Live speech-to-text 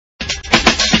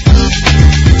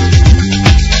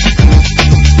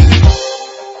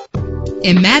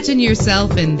Imagine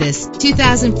yourself in this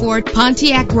 2004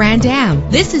 Pontiac Grand Am.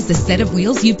 This is the set of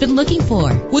wheels you've been looking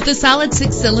for, with a solid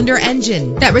 6-cylinder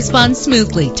engine that responds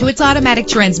smoothly to its automatic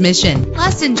transmission.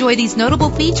 Plus, enjoy these notable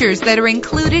features that are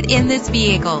included in this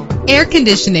vehicle: air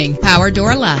conditioning, power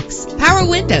door locks, power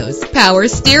windows, power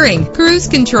steering, cruise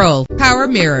control, power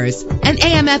mirrors, an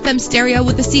AM/FM stereo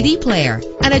with a CD player,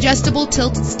 an adjustable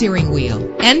tilt steering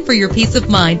wheel. And for your peace of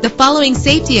mind, the following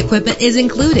safety equipment is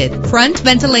included: front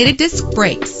ventilated disc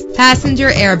brakes, passenger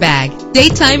airbag,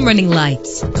 daytime running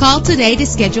lights. Call today to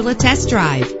schedule a test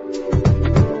drive.